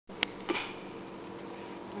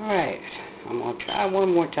Alright, I'm going to try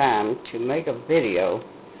one more time to make a video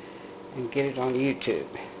and get it on YouTube.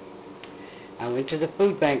 I went to the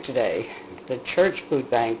food bank today, the church food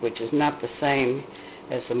bank, which is not the same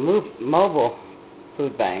as the mobile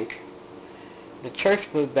food bank. The church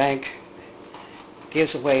food bank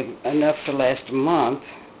gives away enough to last a month.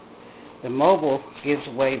 The mobile gives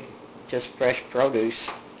away just fresh produce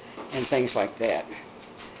and things like that.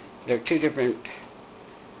 They're two different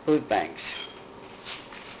food banks.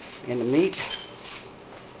 In the meat,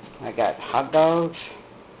 I got hot dogs,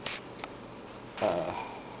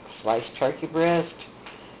 sliced turkey breast,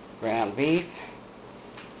 ground beef,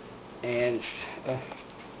 and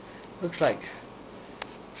looks like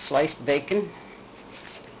sliced bacon.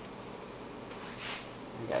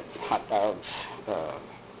 I got hot dogs,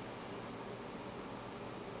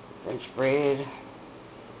 French bread,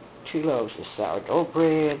 2 loaves of sourdough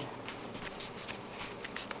bread,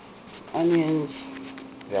 onions,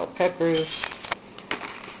 bell peppers,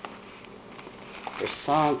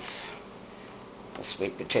 croissants, a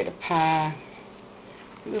sweet potato pie,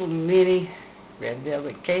 a little mini red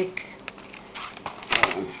velvet cake,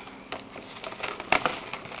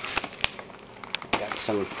 got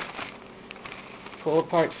some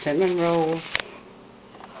pull-apart cinnamon rolls,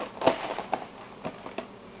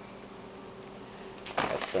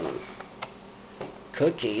 got some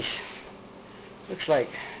cookies, looks like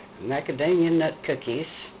macadamia nut cookies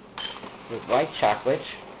with white chocolate,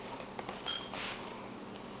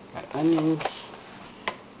 got onions,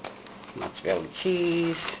 mozzarella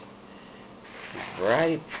cheese,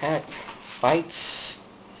 variety pack bites.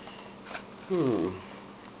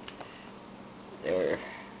 They're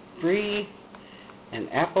brie and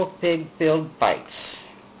apple fig filled bites.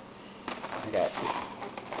 I got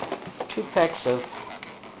 2 packs of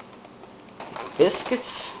biscuits,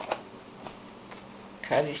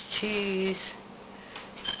 cottage cheese,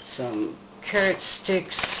 some carrot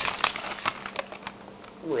sticks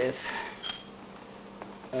with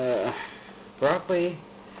broccoli,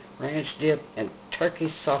 ranch dip, and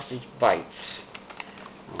turkey sausage bites.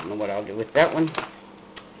 I don't know what I'll do with that one.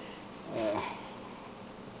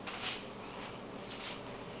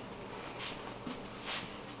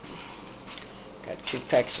 Got 2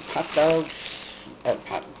 packs of hot dogs.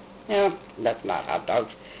 That's not hot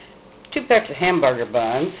dogs. 2 packs of hamburger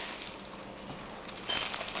buns.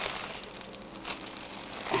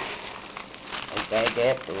 A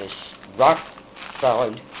baguette that is rock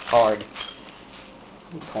solid hard.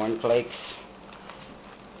 Corn flakes.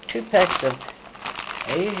 2 packs of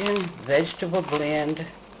Asian vegetable blend.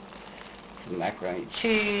 Some macaroni and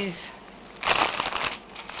cheese.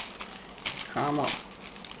 Caramel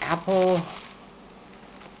apple.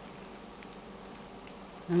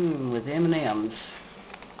 With M&M's.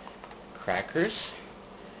 Crackers.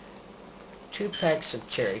 2 packs of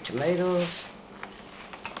cherry tomatoes.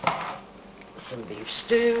 Some beef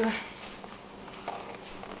stew.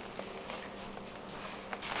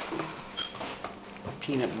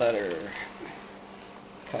 Peanut butter.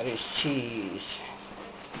 Cottage cheese.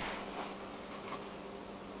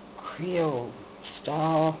 Creole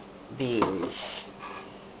style beans.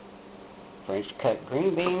 French cut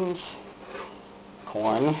green beans.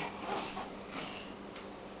 Corn.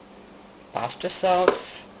 Pasta sauce.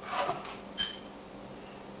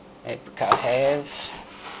 Apricot halves.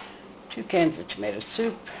 2 cans of tomato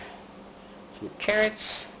soup. Some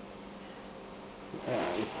carrots.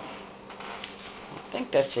 I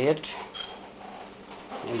think that's it.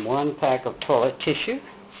 And 1 pack of toilet tissue.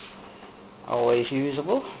 Always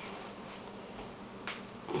usable.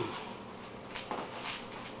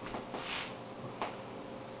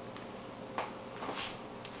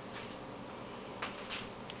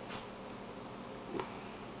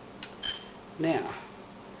 Now,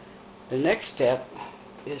 the next step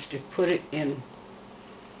is to put it in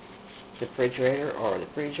the refrigerator or the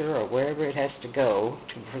freezer or wherever it has to go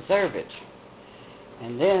to preserve it.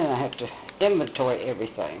 And then I have to inventory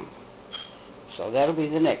everything. So that'll be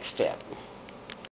the next step.